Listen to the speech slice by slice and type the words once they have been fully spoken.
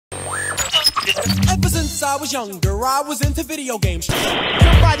Ever since I was younger, I was into video games.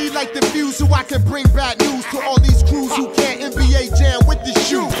 Somebody like the Fuse so I can bring bad news to all these crews who can't NBA jam with the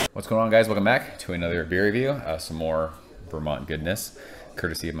shoe. What's going on, guys? Welcome back to another beer review. Some more Vermont goodness,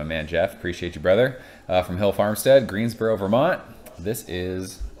 courtesy of my man Geoff. Appreciate you, brother. From Hill Farmstead, Greensboro, Vermont. This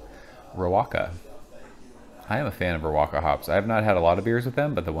is Riwaka. I am a fan of Riwaka hops. I have not had a lot of beers with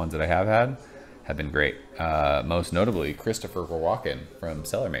them, but the ones that I have had have been great. Most notably, Christopher Riwaka from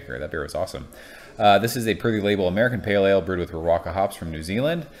Cellar Maker. That beer was awesome. This is a Privy Label American Pale Ale brewed with Riwaka hops from New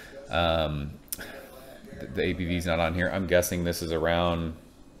Zealand. The ABV is not on here. I'm guessing this is around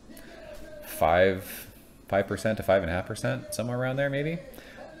 5% to 5.5%, somewhere around there maybe.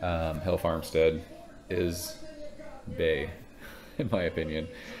 Hill Farmstead is bae, in my opinion.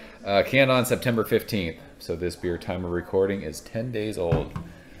 Canned on September 15th, so this beer, time of recording, is 10 days old.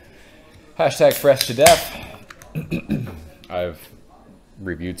 Hashtag fresh to death. I've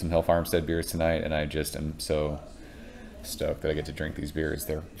reviewed some Hill Farmstead beers tonight, and I just am so stoked that I get to drink these beers.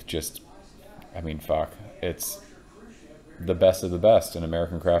 They're just, I mean, fuck. It's the best of the best in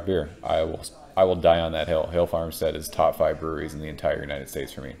American craft beer. I will die on that hill. Hill Farmstead is top 5 breweries in the entire United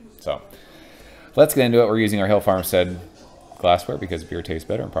States for me. So let's get into it. We're using our Hill Farmstead glassware because beer tastes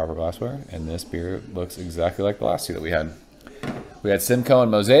better in proper glassware, and this beer looks exactly like the last two that we had. We had Simcoe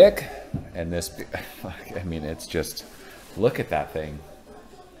and Mosaic, and this, I mean, it's just, look at that thing.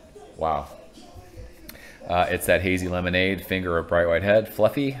 Wow. It's that hazy lemonade, finger of bright white head,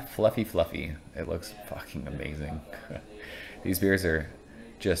 fluffy, fluffy, fluffy. It looks fucking amazing. These beers are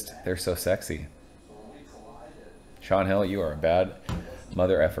just, they're so sexy. Sean Hill, you are a bad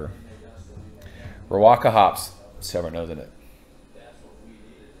mother effer. Riwaka hops, several nose in it.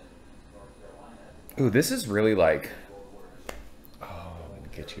 Ooh, this is really like, oh, I'm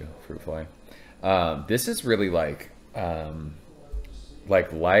gonna get you, fruit fly. This is really like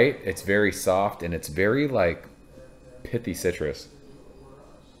light. It's very soft, and it's very like pithy citrus.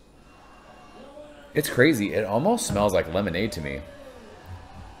 It's crazy. It almost smells like lemonade to me.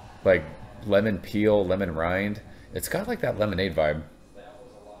 Like lemon peel, lemon rind. It's got like that lemonade vibe.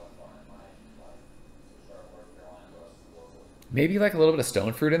 Maybe like a little bit of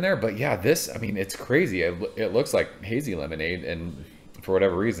stone fruit in there, but yeah, this, I mean, it's crazy. It looks like hazy lemonade, and for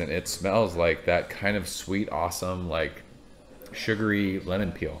whatever reason, it smells like that kind of sweet, awesome, like sugary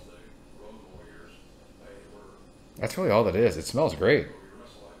lemon peel. That's really all that is. It smells great.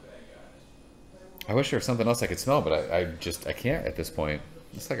 I wish there was something else I could smell, but I can't at this point.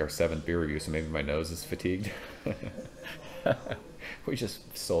 It's like our 7th beer review, so maybe my nose is fatigued. We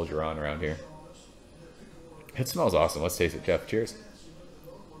just soldier on around here. It smells awesome. Let's taste it, Geoff. Cheers.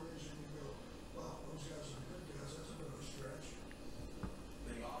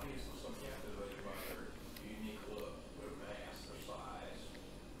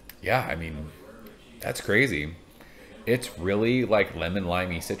 Yeah, I mean, that's crazy. It's really like lemon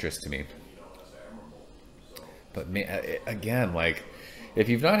limey citrus to me. But again, like, if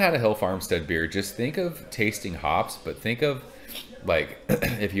you've not had a Hill Farmstead beer, just think of tasting hops, but think of like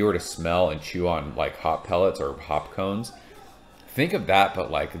if you were to smell and chew on like hop pellets or hop cones, think of that, but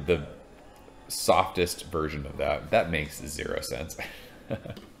like the softest version of that. That makes 0 sense.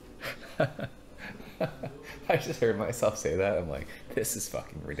 I just heard myself say that. I'm like, this is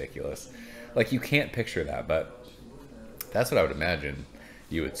fucking ridiculous. Like, you can't picture that, but that's what I would imagine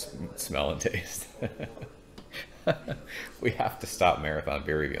you would smell and taste. We have to stop marathon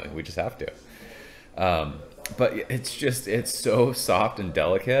beer reviewing. We just have to. But it's just, it's so soft and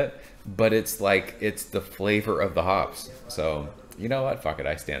delicate, but it's like, it's the flavor of the hops. So, you know what? Fuck it.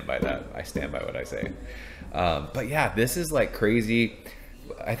 I stand by that. I stand by what I say. But yeah, this is like crazy.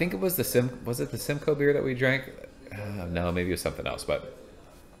 I think it was was it the Simcoe beer that we drank? No, maybe it was something else, but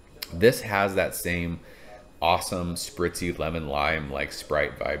this has that same awesome spritzy lemon lime like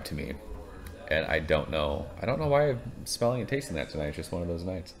Sprite vibe to me. And I don't know why I'm smelling and tasting that tonight. It's just one of those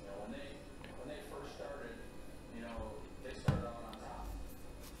nights.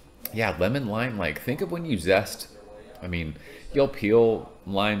 Yeah, lemon lime, like, think of when you zest. I mean, you'll peel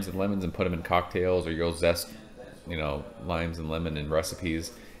limes and lemons and put them in cocktails, or you'll zest, you know, limes and lemon in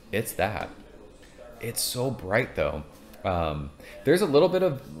recipes. It's that. It's so bright though. There's a little bit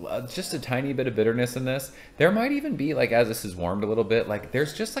of, just a tiny bit of bitterness in this. There might even be, like, as this is warmed a little bit, like,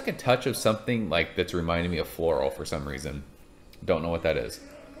 there's just like a touch of something like that's reminding me of floral for some reason. Don't know what that is.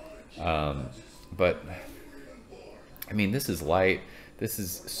 But I mean, this is light. This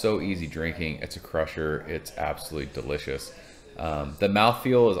is so easy drinking. It's a crusher. It's absolutely delicious. The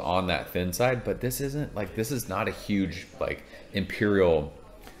mouthfeel is on that thin side, but this isn't like, this is not a huge like imperial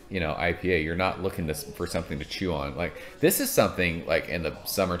you know, IPA. You're not looking for something to chew on. Like, this is something like in the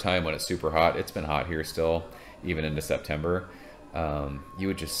summertime when it's super hot. It's been hot here still, even into September. You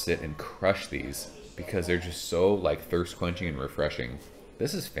would just sit and crush these because they're just so like thirst quenching and refreshing.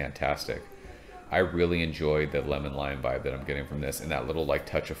 This is fantastic. I really enjoyed the lemon lime vibe that I'm getting from this, and that little like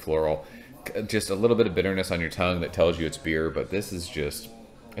touch of floral, just a little bit of bitterness on your tongue that tells you it's beer. But this is just,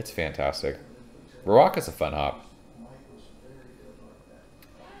 it's fantastic. Riwaka's a fun hop.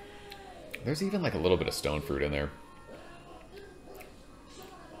 There's even like a little bit of stone fruit in there.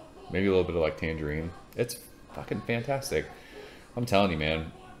 Maybe a little bit of like tangerine. It's fucking fantastic. I'm telling you,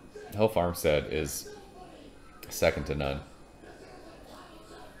 man, Hill Farmstead is second to none.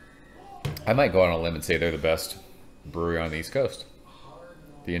 I might go on a limb and say they're the best brewery on the East Coast.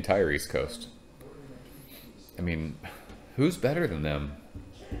 The entire East Coast. I mean, who's better than them?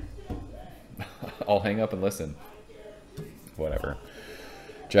 I'll hang up and listen. Whatever.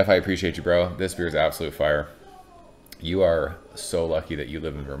 Geoff, I appreciate you, bro. This beer is absolute fire. You are so lucky that you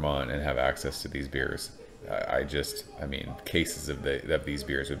live in Vermont and have access to these beers. I mean, cases of these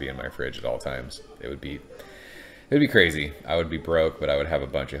beers would be in my fridge at all times. It'd be crazy. I would be broke, but I would have a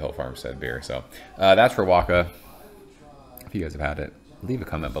bunch of Hill Farmstead beer. So that's Riwaka. If you guys have had it, leave a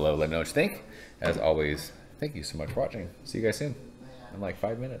comment below. Let me know what you think. As always, thank you so much for watching. See you guys soon in like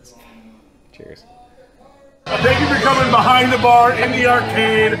 5 minutes. Cheers. Thank you for coming behind the bar, in the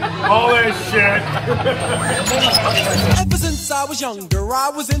arcade, all that shit. Ever since I was younger,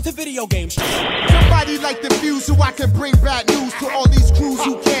 I was into video games. Somebody like the views so I can bring bad news to all these crews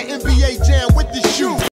who can't NBA jam with the shoe.